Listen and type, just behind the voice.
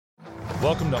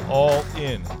Welcome to All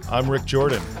In. I'm Rick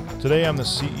Jordan. Today I'm the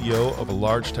CEO of a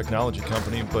large technology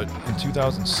company, but in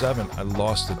 2007 I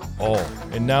lost it all.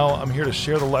 And now I'm here to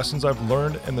share the lessons I've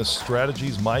learned and the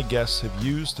strategies my guests have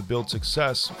used to build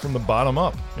success from the bottom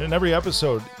up. And in every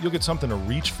episode, you'll get something to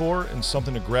reach for and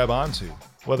something to grab onto,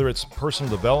 whether it's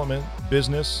personal development,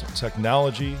 business,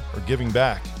 technology, or giving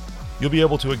back. You'll be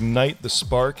able to ignite the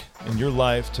spark in your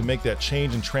life to make that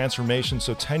change and transformation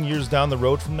so 10 years down the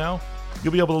road from now,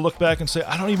 you'll be able to look back and say,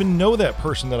 I don't even know that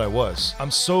person that I was.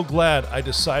 I'm so glad I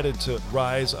decided to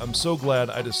rise. I'm so glad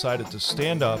I decided to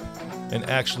stand up and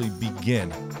actually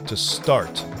begin to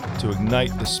start to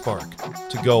ignite the spark,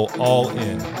 to go all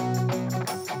in.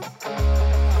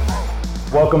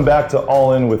 Welcome back to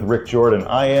All In with Rick Jordan.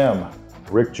 I am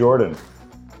Rick Jordan.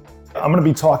 I'm going to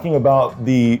be talking about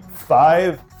the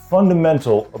 5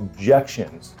 fundamental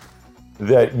objections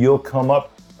that you'll come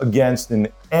up against in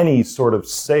any sort of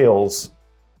sales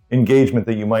engagement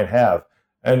that you might have.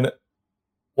 And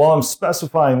while I'm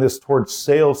specifying this towards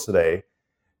sales today,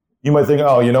 you might think,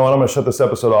 oh, you know what, I'm going to shut this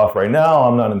episode off right now.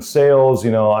 I'm not in sales.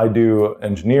 I do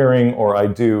engineering, or I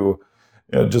do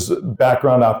just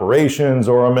background operations,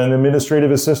 or I'm an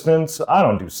administrative assistant. I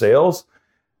don't do sales.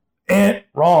 And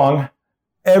wrong.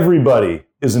 Everybody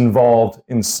is involved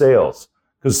in sales,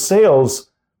 because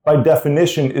sales, by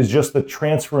definition, is just the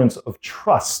transference of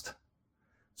trust.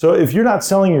 So if you're not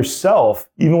selling yourself,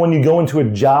 even when you go into a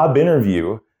job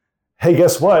interview, hey,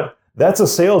 guess what? That's a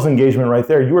sales engagement right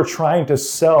there. You are trying to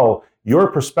sell your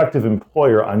prospective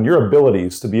employer on your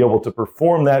abilities to be able to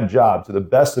perform that job to the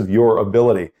best of your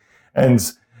ability. And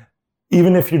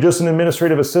even if you're just an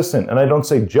administrative assistant, and I don't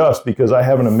say just because I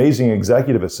have an amazing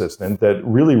executive assistant that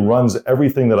really runs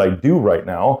everything that I do right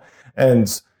now,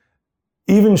 and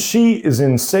even she is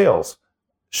in sales.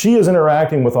 She is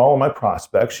interacting with all of my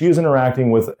prospects. She is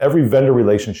interacting with every vendor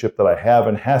relationship that I have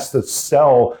and has to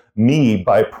sell me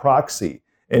by proxy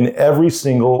in every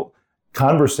single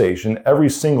conversation, every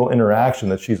single interaction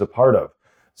that she's a part of.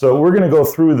 So we're going to go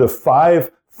through the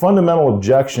 5 fundamental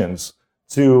objections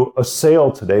to a sale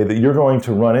today that you're going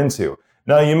to run into.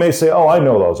 Now, you may say, oh, I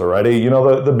know those already.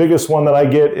 The biggest one that I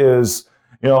get is,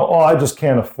 oh, I just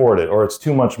can't afford it, or it's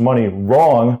too much money.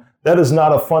 Wrong. That is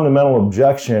not a fundamental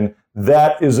objection.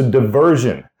 That is a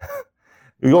diversion.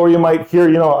 Or you might hear,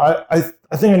 I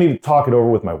think I need to talk it over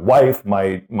with my wife,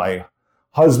 my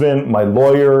husband, my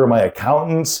lawyer, my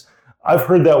accountants. I've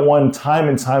heard that one time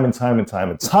and time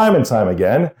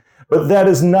again, but that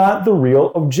is not the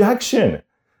real objection.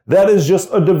 That is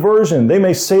just a diversion. They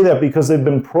may say that because they've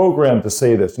been programmed to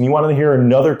say this. And you want to hear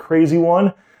another crazy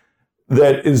one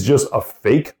that is just a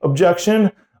fake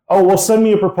objection? Oh, well, send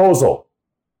me a proposal.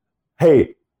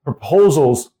 Hey,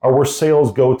 proposals are where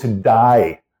sales go to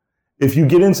die. If you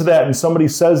get into that and somebody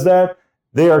says that,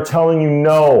 they are telling you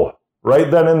no.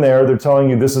 Right then and there, they're telling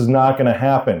you this is not going to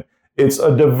happen. It's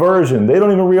a diversion. They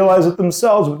don't even realize it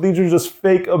themselves, but these are just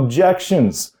fake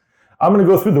objections. I'm going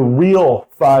to go through the real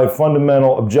 5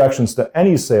 fundamental objections to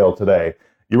any sale today.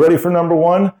 You ready for number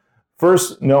 1?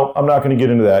 First, no, I'm not going to get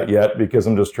into that yet because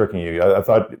I'm just tricking you. I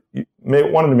thought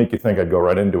wanted to make you think I'd go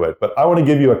right into it, but I want to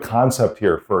give you a concept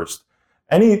here first.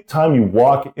 Anytime you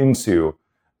walk into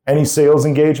any sales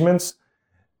engagements,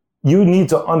 you need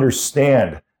to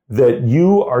understand that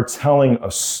you are telling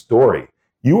a story.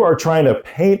 You are trying to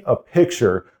paint a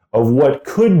picture of what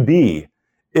could be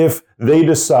if they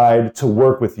decide to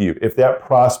work with you, if that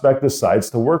prospect decides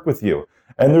to work with you.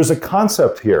 And there's a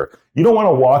concept here. You don't want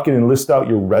to walk in and list out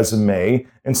your resume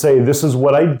and say, this is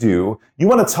what I do. You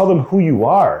want to tell them who you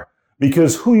are,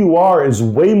 because who you are is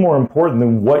way more important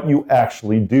than what you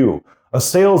actually do. A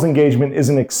sales engagement is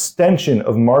an extension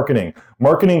of marketing.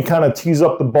 Marketing kind of tees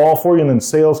up the ball for you, and then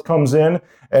sales comes in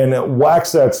and it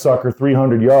whacks that sucker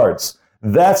 300 yards.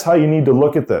 That's how you need to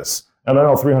look at this. And I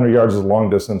know 300 yards is a long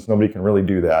distance. Nobody can really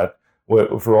do that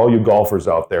for all you golfers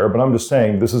out there. But I'm just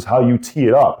saying this is how you tee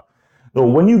it up. So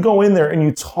when you go in there and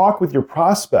you talk with your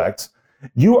prospects,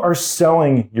 you are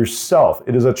selling yourself.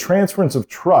 It is a transference of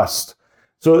trust.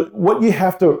 So what you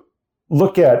have to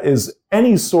look at is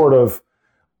any sort of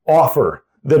offer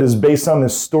that is based on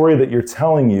this story that you're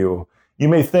telling you. You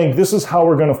may think this is how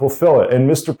we're going to fulfill it. And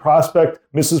Mr. Prospect,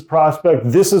 Mrs.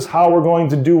 Prospect, this is how we're going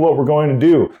to do what we're going to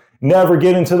do. Never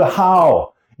get into the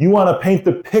how. You want to paint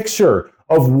the picture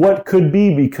of what could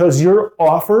be, because your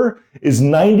offer is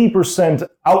 90%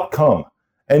 outcome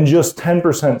and just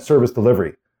 10% service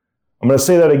delivery. I'm going to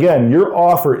say that again. Your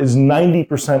offer is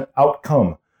 90%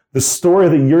 outcome. The story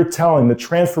that you're telling, the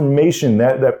transformation,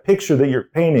 that picture that you're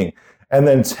painting, and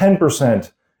then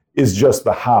 10% is just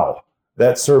the how,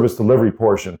 that service delivery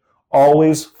portion.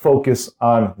 Always focus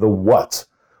on the what.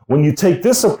 When you take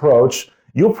this approach,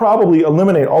 you'll probably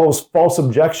eliminate all those false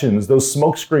objections, those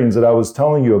smoke screens that I was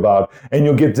telling you about, and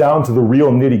you'll get down to the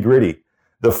real nitty-gritty.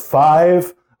 The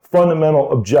 5 fundamental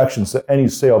objections to any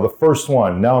sale. The first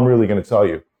one, now I'm really going to tell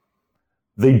you,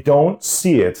 they don't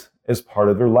see it as part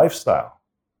of their lifestyle.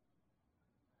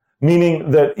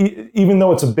 Meaning that even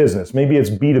though it's a business, maybe it's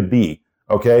B2B,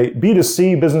 okay?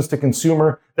 B2C, business to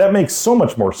consumer, that makes so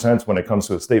much more sense when it comes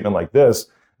to a statement like this,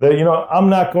 that, I'm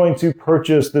not going to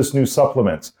purchase this new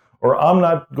supplement, or I'm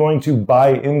not going to buy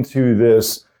into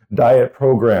this diet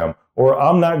program, or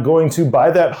I'm not going to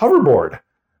buy that hoverboard.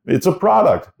 It's a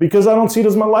product because I don't see it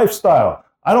as my lifestyle.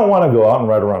 I don't want to go out and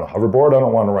ride around a hoverboard. I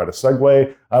don't want to ride a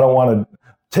Segway. I don't want to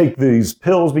take these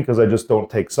pills because I just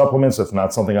don't take supplements. That's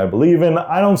not something I believe in.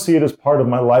 I don't see it as part of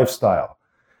my lifestyle.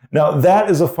 Now, that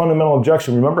is a fundamental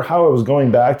objection. Remember how I was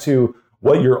going back to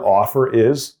what your offer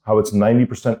is, how it's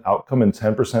 90% outcome and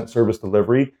 10% service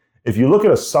delivery? If you look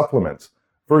at a supplement,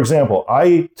 for example,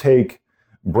 I take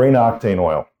Brain Octane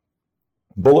oil,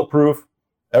 bulletproof,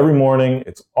 every morning.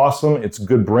 It's awesome. It's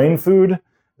good brain food.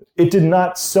 It did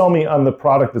not sell me on the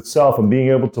product itself and being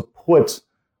able to put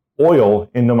oil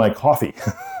into my coffee.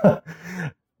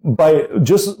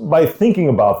 By thinking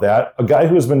about that, a guy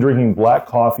who has been drinking black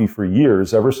coffee for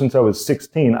years, ever since I was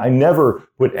 16, I never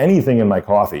put anything in my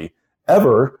coffee,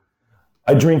 ever.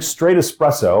 I drink straight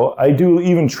espresso. I do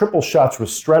even triple shots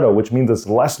ristretto, which means it's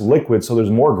less liquid, so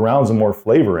there's more grounds and more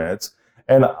flavor in it.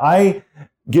 And I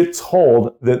get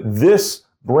told that this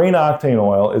Brain Octane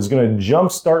oil is going to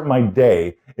jumpstart my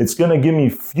day. It's going to give me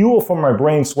fuel for my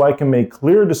brain so I can make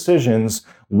clear decisions,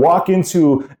 walk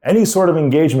into any sort of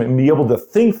engagement and be able to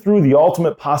think through the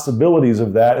ultimate possibilities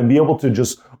of that and be able to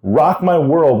just rock my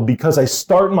world because I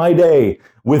start my day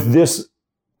with this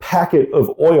packet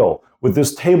of oil, with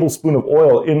this tablespoon of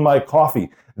oil in my coffee.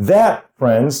 That,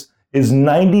 friends, is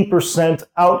 90%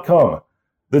 outcome.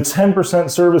 The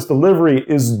 10% service delivery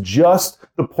is just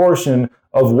the portion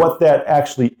of what that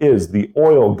actually is, the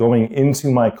oil going into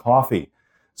my coffee.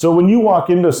 So when you walk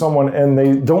into someone and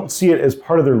they don't see it as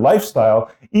part of their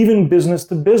lifestyle, even business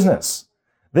to business,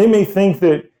 they may think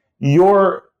that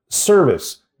your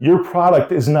service, your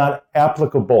product is not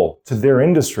applicable to their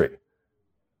industry.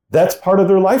 That's part of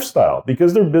their lifestyle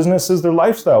because their business is their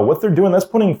lifestyle. What they're doing, that's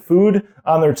putting food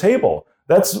on their table.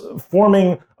 That's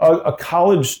forming a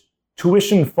college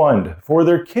tuition fund for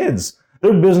their kids.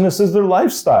 Their business is their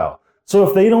lifestyle. So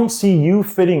if they don't see you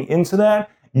fitting into that,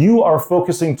 you are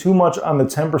focusing too much on the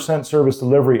 10% service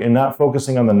delivery and not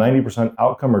focusing on the 90%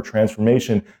 outcome or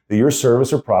transformation that your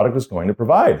service or product is going to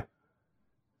provide.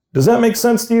 Does that make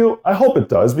sense to you? I hope it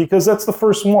does, because that's the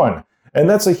first one. And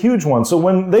that's a huge one. So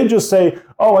when they just say,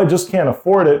 oh, I just can't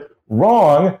afford it,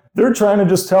 wrong. They're trying to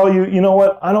just tell you, you know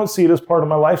what? I don't see it as part of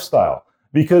my lifestyle,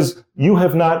 because you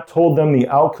have not told them the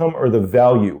outcome or the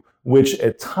value, which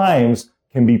at times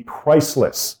can be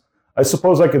priceless. I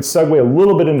suppose I could segue a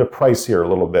little bit into price here a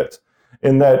little bit,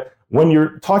 in that when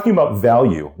you're talking about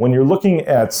value, when you're looking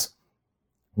at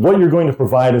what you're going to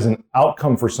provide as an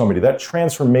outcome for somebody, that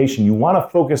transformation, you want to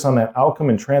focus on that outcome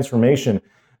and transformation,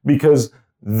 because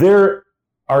there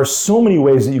are so many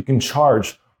ways that you can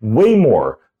charge way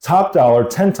more, top dollar,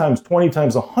 10 times, 20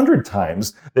 times, 100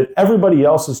 times that everybody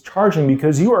else is charging,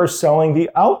 because you are selling the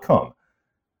outcome.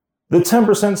 The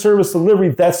 10% service delivery,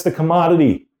 that's the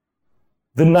commodity.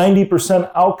 The 90%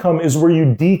 outcome is where you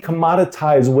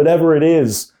decommoditize whatever it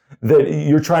is that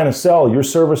you're trying to sell, your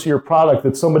service or your product,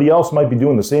 that somebody else might be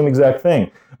doing the same exact thing.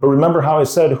 But remember how I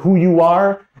said who you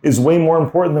are is way more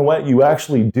important than what you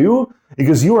actually do?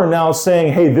 Because you are now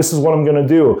saying, hey, this is what I'm going to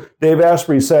do. Dave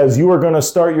Asprey says you are going to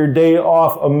start your day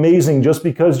off amazing just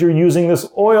because you're using this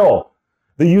oil.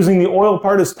 The using the oil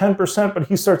part is 10%, but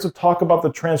he starts to talk about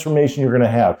the transformation you're going to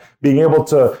have, being able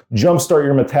to jumpstart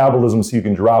your metabolism so you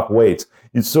can drop weight,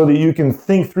 so that you can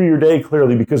think through your day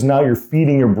clearly, because now you're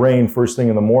feeding your brain first thing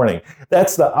in the morning.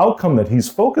 That's the outcome that he's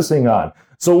focusing on.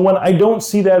 So when I don't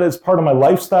see that as part of my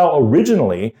lifestyle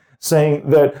originally, saying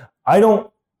that I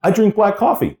drink black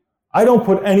coffee. I don't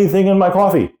put anything in my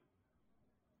coffee.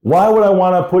 Why would I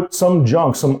want to put some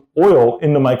junk, some oil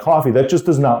into my coffee? That just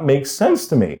does not make sense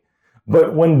to me.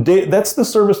 But when that's the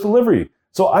service delivery.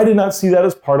 So I did not see that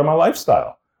as part of my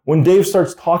lifestyle. When Dave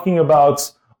starts talking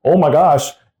about, oh my gosh,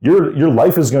 your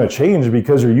life is going to change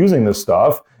because you're using this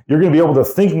stuff, you're going to be able to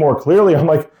think more clearly. I'm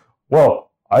like,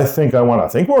 well, I think I want to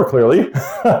think more clearly.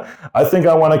 I think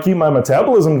I want to keep my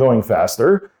metabolism going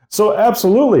faster. So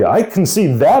absolutely, I can see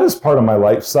that as part of my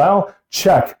lifestyle.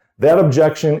 Check. That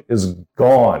objection is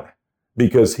gone,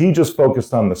 because he just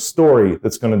focused on the story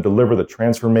that's going to deliver the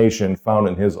transformation found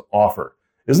in his offer.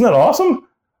 Isn't that awesome?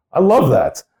 I love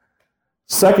that.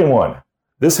 Second one,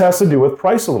 This has to do with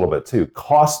price a little bit too.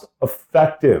 Cost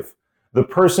effective. The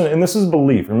person, and this is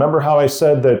belief. Remember how I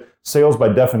said that sales by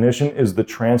definition is the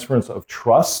transference of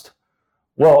trust?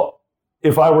 Well,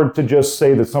 if I were to just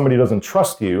say that somebody doesn't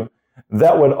trust you,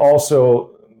 that would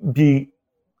also be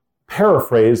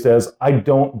paraphrased as, I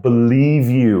don't believe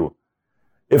you.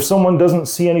 If someone doesn't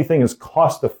see anything as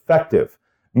cost effective,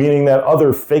 meaning that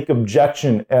other fake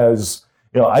objection as,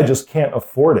 I just can't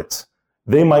afford it,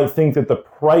 they might think that the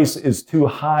price is too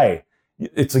high.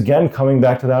 It's again coming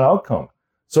back to that outcome.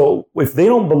 So if they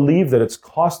don't believe that it's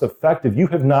cost effective, you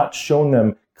have not shown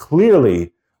them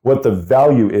clearly what the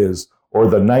value is or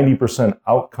the 90%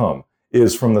 outcome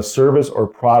is from the service or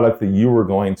product that you were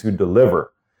going to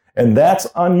deliver. And that's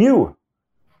on you.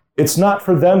 It's not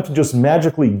for them to just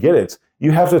magically get it.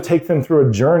 You have to take them through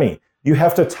a journey. You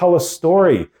have to tell a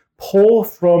story. Pull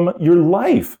from your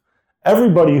life.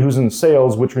 Everybody who's in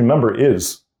sales, which remember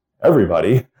is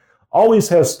everybody, always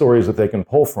has stories that they can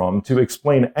pull from to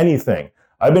explain anything.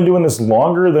 I've been doing this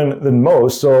longer than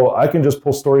most, so I can just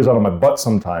pull stories out of my butt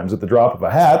sometimes at the drop of a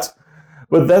hat.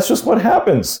 But that's just what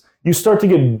happens. You start to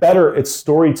get better at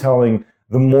storytelling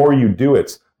the more you do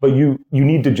it. But you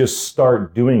need to just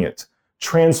start doing it.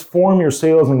 Transform your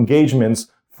sales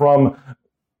engagements from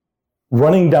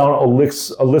running down a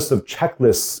list of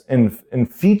checklists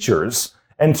and features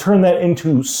and turn that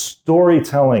into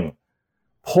storytelling.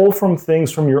 Pull from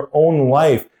things from your own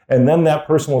life, and then that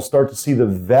person will start to see the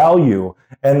value,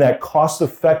 and that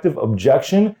cost-effective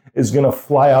objection is going to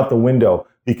fly out the window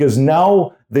because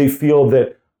now they feel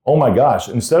that, oh my gosh,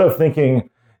 instead of thinking,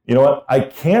 you know what, I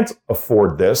can't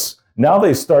afford this, now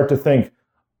they start to think,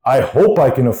 I hope I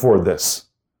can afford this.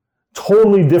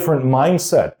 Totally different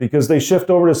mindset because they shift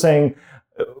over to saying,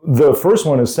 the first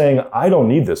one is saying, I don't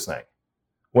need this thing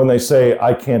when they say,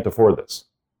 I can't afford this.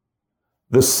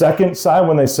 The second side,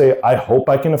 when they say, I hope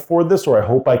I can afford this or I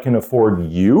hope I can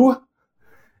afford you,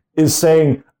 is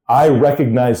saying, I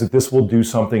recognize that this will do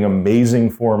something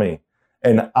amazing for me.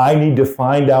 And I need to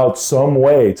find out some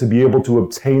way to be able to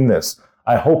obtain this.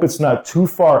 I hope it's not too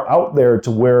far out there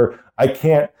to where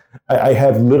I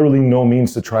have literally no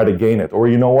means to try to gain it. Or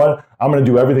you know what? I'm going to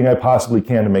do everything I possibly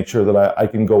can to make sure that I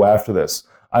can go after this.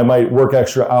 I might work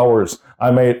extra hours.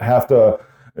 I might have to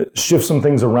shift some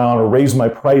things around or raise my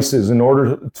prices in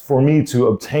order for me to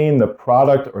obtain the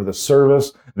product or the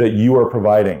service that you are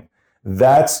providing.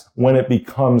 That's when it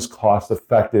becomes cost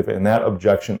effective and that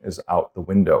objection is out the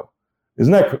window.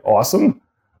 Isn't that awesome?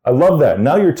 I love that.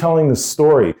 Now you're telling the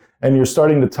story and you're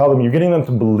starting to tell them, you're getting them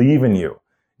to believe in you.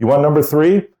 You want number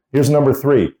 3? Here's number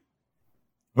 3.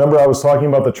 Remember I was talking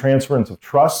about the transference of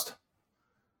trust?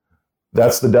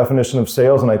 That's the definition of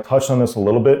sales, and I touched on this a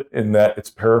little bit in that its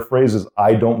paraphrase is,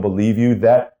 I don't believe you.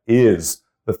 That is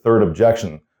the third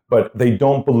objection. But they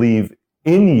don't believe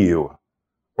in you,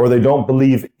 or they don't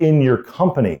believe in your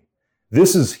company.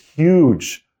 This is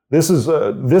huge. This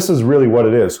is really what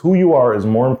it is. Who you are is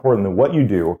more important than what you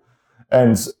do.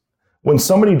 And when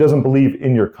somebody doesn't believe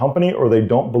in your company or they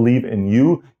don't believe in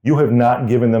you, you have not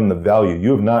given them the value.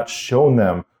 You have not shown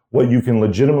them what you can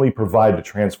legitimately provide to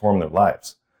transform their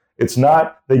lives. It's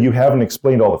not that you haven't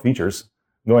explained all the features,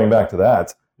 going back to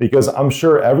that, because I'm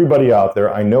sure everybody out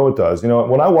there, I know it does. You know,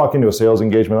 when I walk into a sales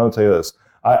engagement, I'll tell you this,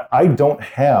 I don't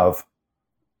have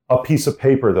a piece of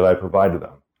paper that I provide to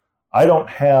them. I don't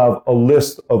have a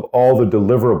list of all the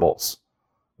deliverables.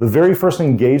 The very first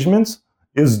engagement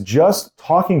is just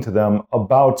talking to them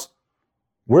about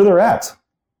where they're at,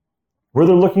 where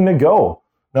they're looking to go.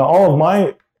 Now, all of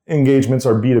my engagements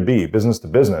are B2B, business to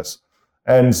business.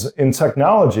 And in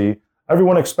technology,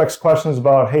 everyone expects questions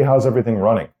about, hey, how's everything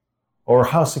running? Or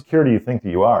how secure do you think that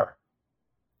you are?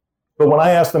 But when I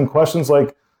ask them questions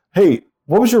like, hey,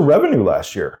 what was your revenue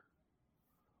last year?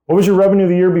 What was your revenue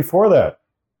the year before that?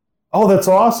 Oh, that's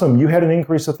awesome. You had an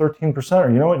increase of 13%.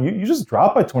 Or you know what? You just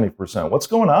dropped by 20%. What's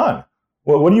going on?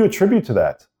 What do you attribute to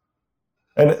that?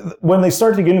 And when they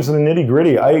start to get into the nitty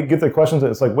gritty, I get the questions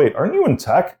that it's like, wait, aren't you in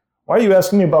tech? Why are you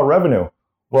asking me about revenue?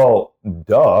 Well,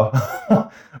 duh.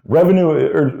 Revenue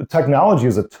or technology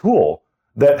is a tool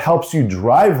that helps you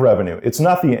drive revenue. It's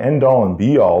not the end all and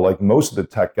be all like most of the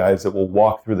tech guys that will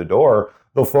walk through the door.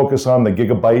 They'll focus on the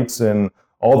gigabytes and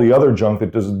all the other junk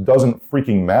that doesn't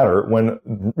freaking matter. When,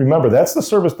 remember, that's the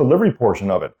service delivery portion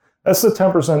of it. That's the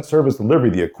 10% service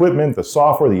delivery, the equipment, the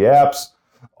software, the apps,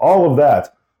 all of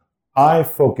that. I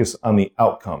focus on the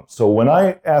outcome. So when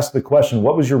I ask the question,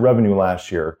 what was your revenue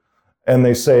last year? And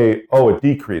they say, oh, it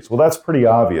decreased. Well, that's pretty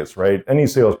obvious, right? Any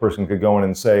salesperson could go in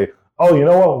and say, oh, you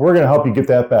know what? We're going to help you get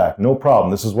that back. No problem.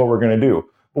 This is what we're going to do.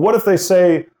 But what if they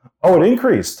say, oh, it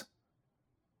increased?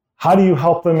 How do you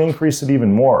help them increase it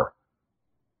even more?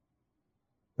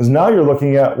 Because now you're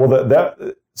looking at, well,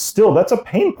 that's a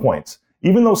pain point.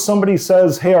 Even though somebody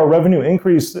says, hey, our revenue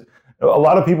increased, a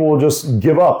lot of people will just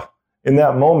give up in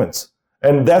that moment.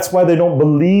 And that's why they don't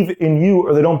believe in you,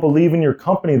 or they don't believe in your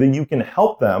company that you can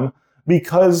help them,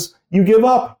 because you give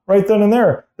up right then and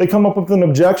there. They come up with an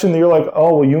objection that you're like,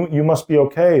 oh, well, you must be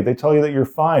okay. They tell you that you're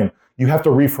fine. You have to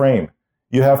reframe.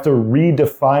 You have to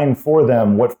redefine for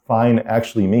them what fine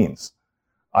actually means.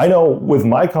 I know with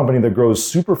my company that grows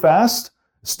super fast,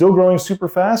 still growing super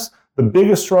fast, the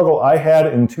biggest struggle I had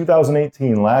in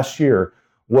 2018, last year,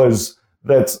 was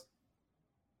that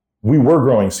we were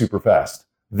growing super fast.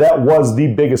 That was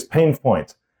the biggest pain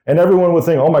point. And everyone would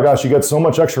think, oh my gosh, you got so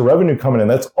much extra revenue coming in.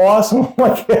 That's awesome. I'm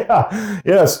like, yeah,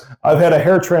 yes, I've had a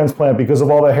hair transplant because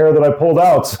of all the hair that I pulled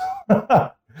out.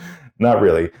 Not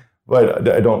really, but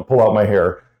I don't pull out my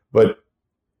hair. But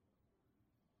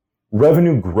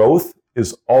revenue growth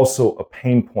is also a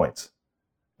pain point.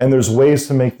 And there's ways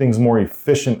to make things more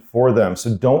efficient for them.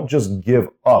 So don't just give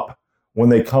up when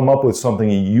they come up with something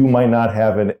you might not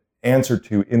have an answer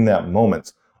to in that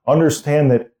moment. Understand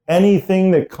that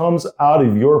anything that comes out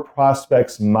of your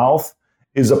prospect's mouth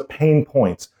is a pain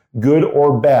point, good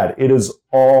or bad. It is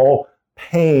all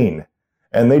pain.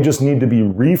 And they just need to be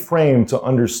reframed to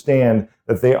understand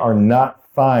that they are not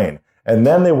fine. And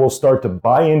then they will start to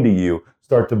buy into you,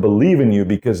 start to believe in you,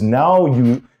 because now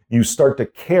you start to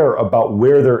care about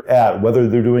where they're at, whether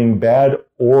they're doing bad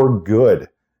or good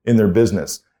in their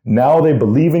business. Now they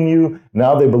believe in you.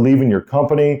 Now they believe in your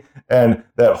company. And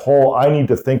that whole, I need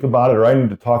to think about it, or I need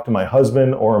to talk to my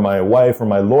husband or my wife or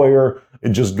my lawyer, it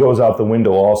just goes out the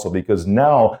window also, because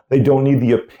now they don't need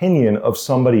the opinion of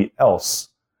somebody else.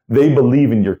 They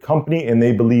believe in your company and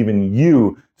they believe in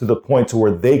you to the point to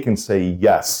where they can say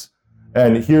yes.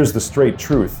 And here's the straight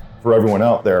truth for everyone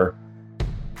out there.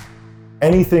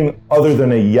 Anything other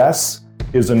than a yes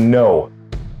is a no.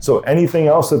 So anything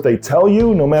else that they tell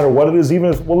you, no matter what it is,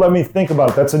 even if, well, let me think about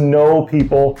it. That's a no,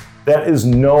 people. That is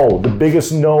no, the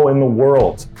biggest no in the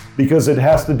world, because it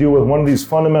has to do with one of these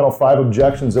fundamental 5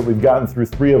 objections that we've gotten through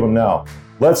 3 of them now.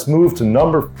 Let's move to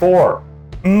number 4.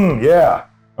 Yeah,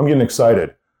 I'm getting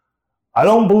excited. I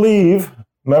don't believe,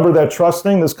 remember that trust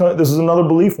thing? This is another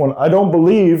belief one. I don't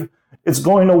believe it's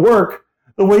going to work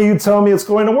the way you tell me it's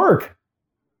going to work.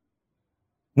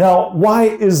 Now, why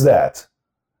is that?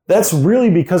 That's really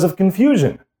because of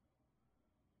confusion.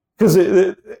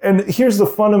 And here's the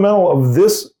fundamental of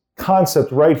this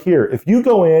concept right here. If you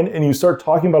go in and you start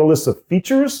talking about a list of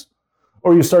features,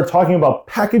 or you start talking about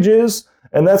packages,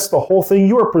 and that's the whole thing,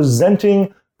 you are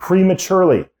presenting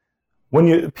prematurely.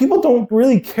 People don't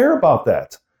really care about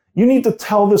that. You need to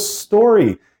tell the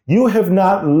story. You have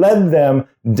not led them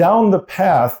down the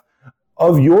path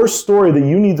of your story that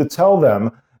you need to tell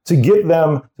them to get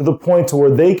them to the point to where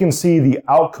they can see the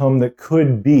outcome that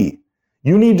could be.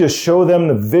 You need to show them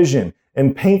the vision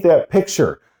and paint that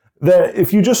picture. That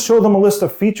if you just show them a list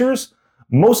of features,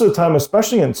 most of the time,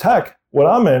 especially in tech, what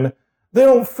I'm in, they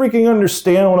don't freaking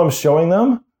understand what I'm showing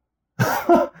them.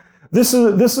 That's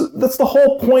the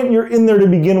whole point you're in there to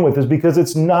begin with, is because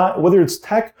it's not, whether it's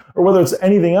tech or whether it's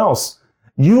anything else,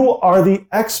 you are the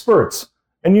experts.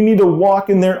 And you need to walk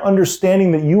in there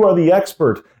understanding that you are the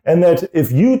expert, and that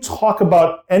if you talk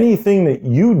about anything that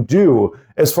you do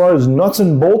as far as nuts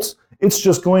and bolts, it's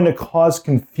just going to cause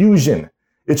confusion.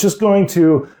 It's just going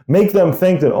to make them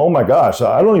think that, oh my gosh,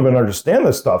 I don't even understand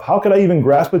this stuff. How could I even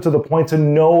grasp it to the point to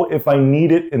know if I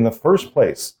need it in the first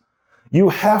place? You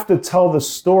have to tell the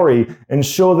story and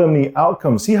show them the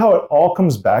outcome. See how it all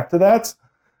comes back to that?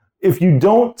 If you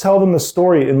don't tell them the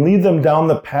story and lead them down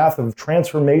the path of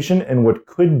transformation and what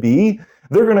could be,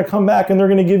 they're going to come back and they're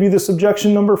going to give you this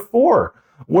objection number 4,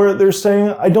 where they're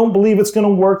saying, I don't believe it's going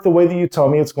to work the way that you tell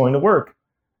me it's going to work.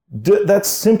 That's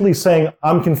simply saying,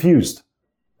 I'm confused.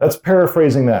 That's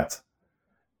paraphrasing that.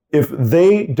 If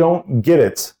they don't get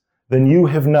it, then you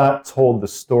have not told the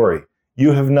story.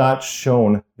 You have not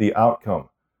shown the outcome.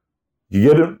 You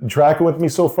get it tracking with me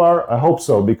so far? I hope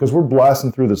so, because we're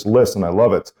blasting through this list and I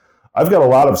love it. I've got a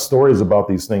lot of stories about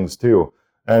these things too.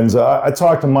 And I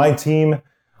talk to my team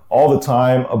all the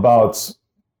time about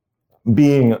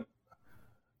being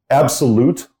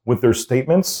absolute with their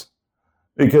statements,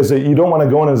 because you don't want to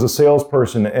go in as a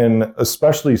salesperson and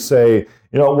especially say,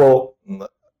 well,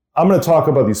 I'm going to talk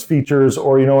about these features,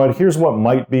 or, here's what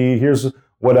might be, here's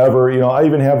whatever. I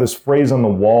even have this phrase on the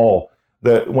wall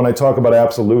that when I talk about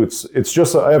absolutes, it's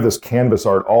just, I have this canvas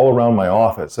art all around my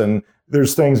office. And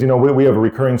there's things, we have a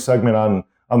recurring segment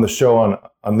on the show,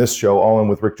 on this show, All In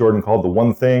with Rick Jordan, called The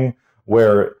One Thing,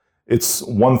 where it's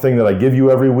one thing that I give you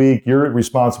every week. You're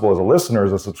responsible as a listener,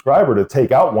 as a subscriber, to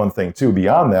take out one thing too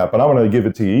beyond that, but I'm going to give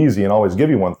it to you easy and always give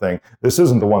you one thing. This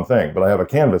isn't the one thing, but I have a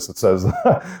canvas that says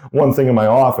one thing in my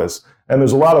office. And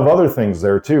there's a lot of other things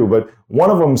there too, but one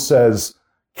of them says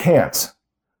can't.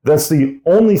 That's the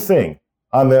only thing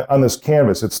on this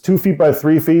canvas. It's 2 feet by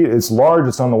 3 feet. It's large.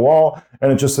 It's on the wall,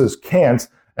 and it just says can't.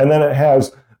 And then it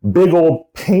has big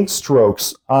old paint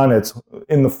strokes on it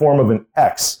in the form of an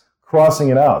X, crossing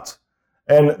it out.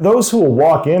 And those who will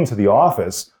walk into the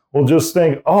office will just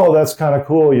think, oh, that's kind of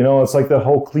cool. You know, it's like that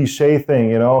whole cliche thing,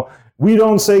 you know, we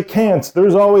don't say can't.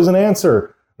 There's always an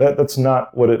answer. That's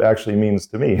not what it actually means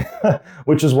to me,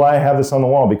 which is why I have this on the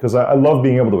wall, because I love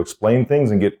being able to explain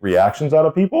things and get reactions out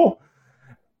of people.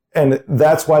 And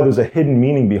that's why there's a hidden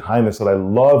meaning behind this that I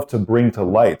love to bring to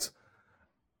light.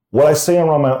 What I say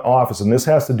around my office, and this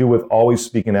has to do with always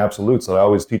speaking absolutes that I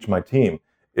always teach my team,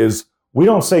 is we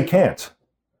don't say can't.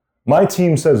 My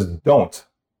team says don't.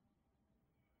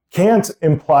 Can't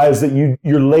implies that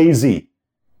you're lazy.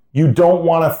 You don't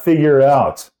want to figure it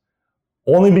out.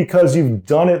 Only because you've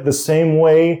done it the same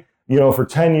way, you know, for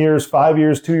 10 years, 5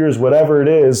 years, 2 years, whatever it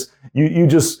is, you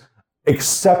just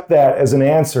accept that as an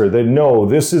answer that no,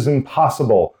 this is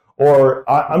impossible, or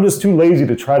I'm just too lazy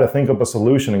to try to think up a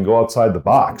solution and go outside the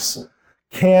box.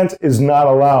 Can't is not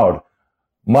allowed.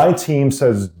 My team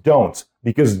says don't,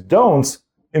 because don't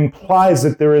implies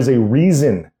that there is a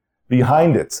reason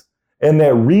behind it, and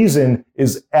that reason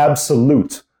is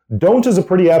absolute. Don't is a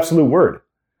pretty absolute word.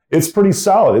 It's pretty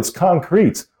solid. It's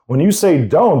concrete. When you say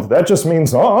don't, that just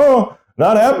means, oh,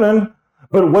 not happening.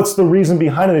 But what's the reason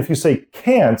behind it? If you say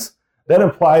can't, that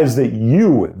implies that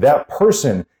you, that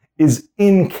person, is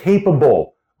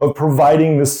incapable of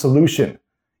providing this solution.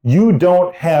 You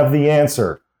don't have the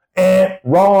answer.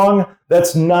 Wrong.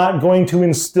 That's not going to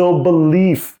instill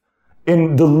belief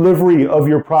in delivery of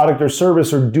your product or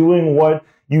service or doing what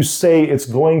you say it's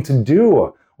going to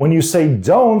do. When you say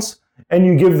don't and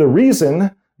you give the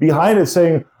reason behind it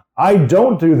saying, I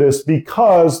don't do this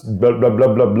because blah, blah,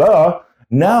 blah, blah, blah,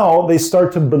 now they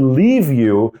start to believe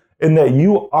you in that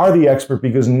you are the expert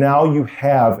because now you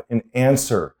have an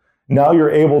answer. Now you're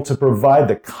able to provide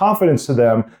the confidence to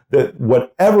them that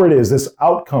whatever it is, this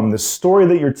outcome, this story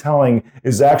that you're telling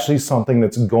is actually something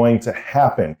that's going to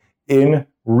happen in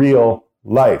real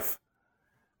life.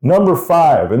 Number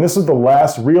 5, and this is the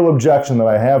last real objection that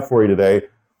I have for you today.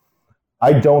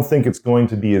 I don't think it's going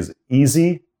to be as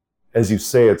easy as you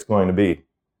say it's going to be,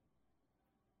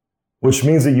 which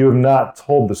means that you have not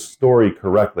told the story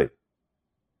correctly.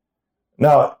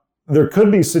 Now, there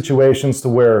could be situations to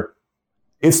where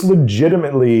it's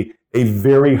legitimately a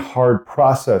very hard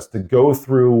process to go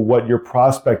through what your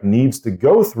prospect needs to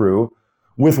go through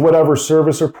with whatever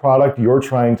service or product you're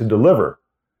trying to deliver.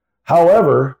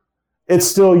 However, it's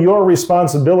still your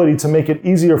responsibility to make it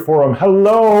easier for them.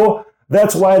 Hello,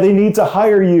 that's why they need to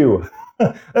hire you.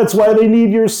 That's why they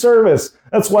need your service.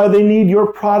 That's why they need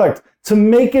your product, to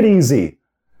make it easy.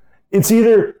 It's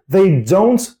either they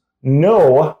don't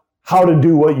know how to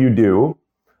do what you do,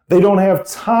 they don't have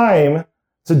time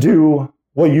to do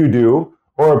what you do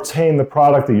or obtain the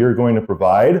product that you're going to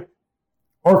provide,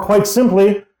 or quite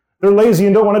simply, they're lazy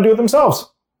and don't want to do it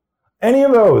themselves. Any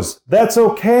of those, that's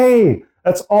okay.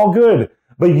 That's all good.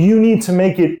 But you need to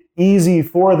make it easy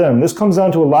for them. This comes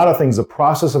down to a lot of things, the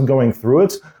process of going through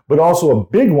it, but also a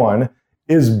big one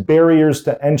is barriers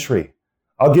to entry.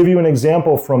 I'll give you an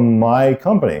example from my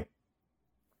company.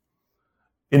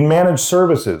 In managed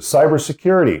services,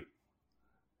 cybersecurity,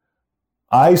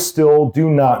 I still do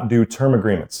not do term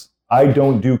agreements. I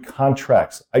don't do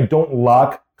contracts. I don't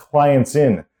lock clients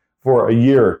in for a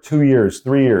year, 2 years,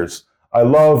 3 years. I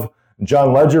love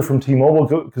John Ledger from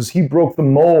T-Mobile because he broke the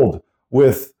mold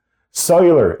with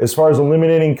cellular as far as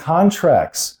eliminating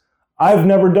contracts. I've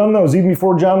never done those even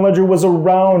before John Ledger was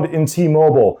around in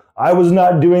T-Mobile. I was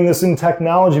not doing this in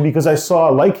technology because I saw,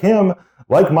 like him,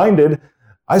 like-minded,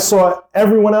 I saw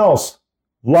everyone else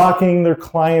locking their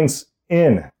clients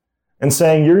in and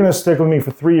saying, you're going to stick with me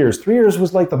for 3 years. 3 years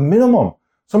was like the minimum.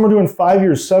 Some are doing 5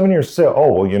 years, 7 years, say,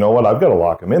 oh, well, you know what? I've got to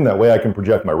lock them in. That way I can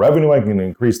project my revenue. I can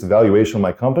increase the valuation of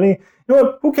my company. You know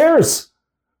what? Who cares?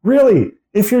 Really,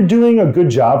 if you're doing a good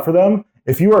job for them,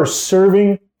 if you are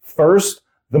serving first,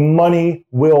 the money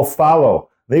will follow.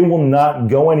 They will not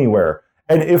go anywhere.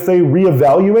 And if they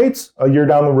reevaluate a year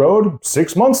down the road,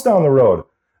 6 months down the road,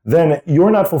 then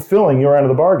you're not fulfilling your end of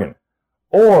the bargain.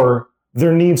 Or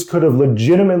their needs could have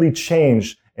legitimately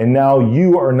changed and now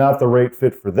you are not the right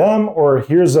fit for them, or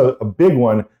here's a big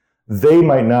one, they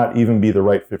might not even be the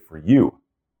right fit for you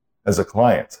as a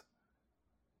client.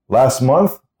 Last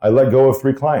month, I let go of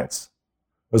 3 clients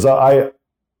because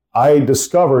I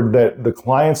discovered that the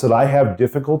clients that I have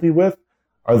difficulty with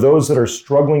are those that are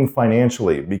struggling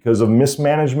financially because of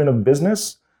mismanagement of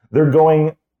business. They're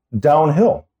going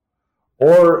downhill.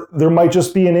 Or there might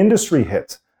just be an industry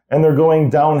hit and they're going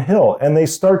downhill and they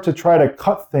start to try to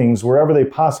cut things wherever they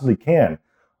possibly can.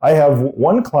 I have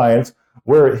one client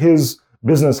where his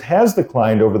business has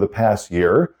declined over the past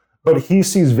year, but he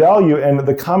sees value, and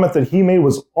the comment that he made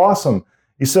was awesome.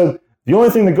 He said, the only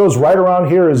thing that goes right around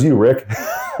here is you, Rick,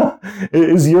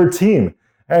 is your team.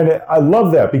 And I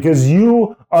love that because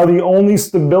you are the only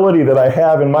stability that I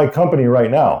have in my company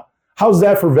right now. How's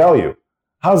that for value?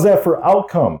 How's that for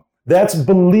outcome? That's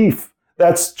belief.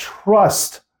 That's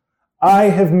trust. I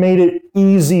have made it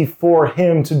easy for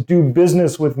him to do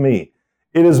business with me.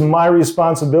 It is my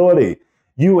responsibility.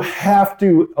 You have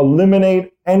to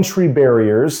eliminate entry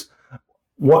barriers.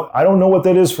 I don't know what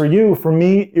that is for you. For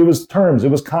me, it was terms. It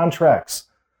was contracts.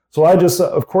 So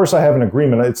of course I have an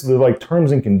agreement. It's like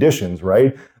terms and conditions,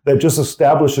 right? That just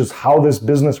establishes how this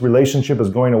business relationship is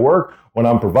going to work when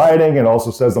I'm providing. It also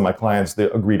says that my clients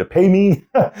agree to pay me.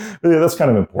 That's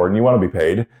kind of important. You want to be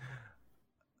paid.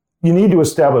 You need to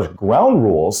establish ground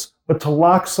rules, but to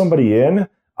lock somebody in,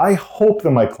 I hope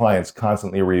that my clients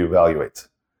constantly reevaluate,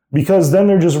 because then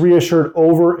they're just reassured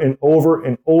over and over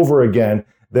and over again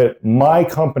that my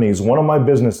company's, one of my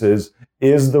businesses,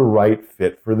 is the right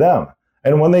fit for them.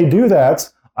 And when they do that,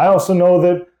 I also know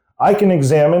that I can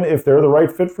examine if they're the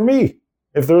right fit for me,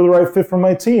 if they're the right fit for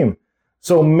my team.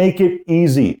 So make it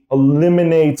easy.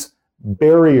 Eliminate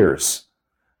barriers.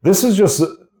 This is just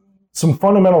some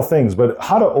fundamental things, but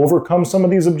how to overcome some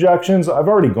of these objections, I've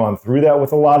already gone through that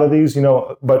with a lot of these,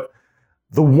 but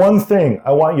the one thing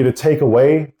I want you to take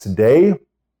away today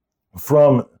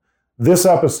from this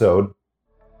episode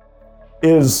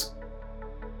is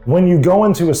when you go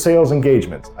into a sales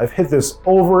engagement, I've hit this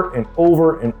over and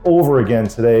over and over again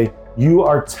today, you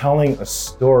are telling a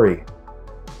story.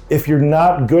 If you're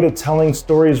not good at telling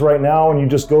stories right now and you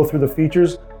just go through the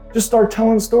features, just start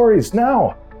telling stories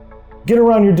now. Get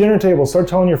around your dinner table, start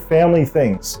telling your family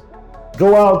things.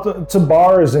 Go out to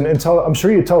bars and tell, I'm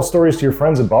sure you tell stories to your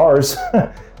friends at bars.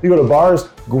 You go to bars,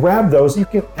 grab those. You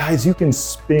can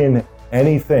spin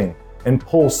anything and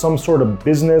pull some sort of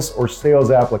business or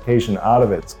sales application out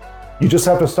of it. You just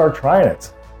have to start trying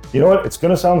it. You know what? It's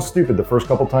gonna sound stupid the first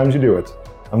couple times you do it.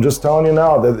 I'm just telling you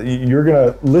now that you're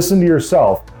gonna listen to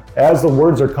yourself as the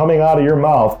words are coming out of your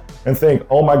mouth and think,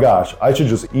 oh my gosh, I should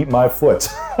just eat my foot.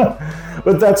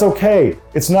 But that's okay.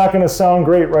 It's not gonna sound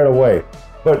great right away.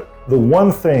 But the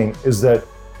one thing is that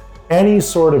any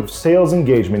sort of sales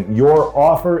engagement, your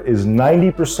offer is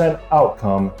 90%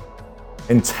 outcome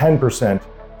and 10%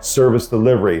 service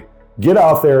delivery. Get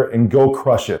out there and go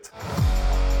crush it.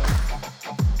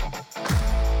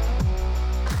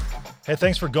 Hey,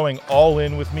 thanks for going all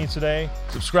in with me today.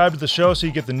 Subscribe to the show so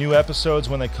you get the new episodes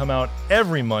when they come out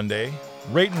every Monday.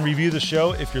 Rate and review the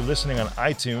show if you're listening on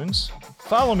iTunes.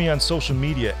 Follow me on social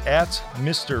media at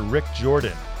Mr. Rick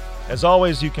Jordan. As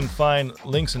always, you can find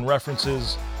links and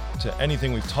references to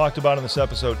anything we've talked about in this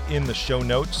episode in the show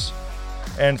notes.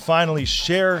 And finally,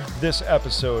 share this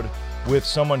episode with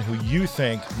someone who you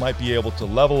think might be able to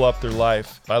level up their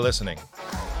life by listening.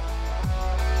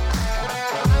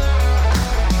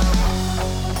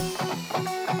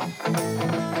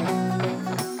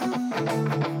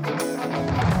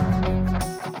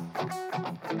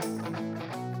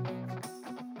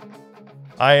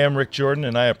 I am Rick Jordan,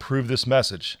 and I approve this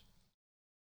message.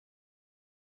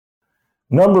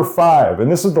 Number 5,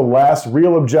 and this is the last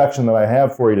real objection that I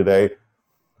have for you today,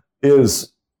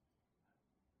 is,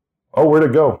 where'd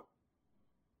it go?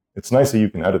 It's nice that you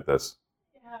can edit this.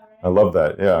 Yeah, right? I love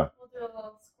that, yeah. We'll do a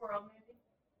little squirrel maybe.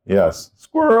 Yes,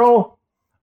 squirrel.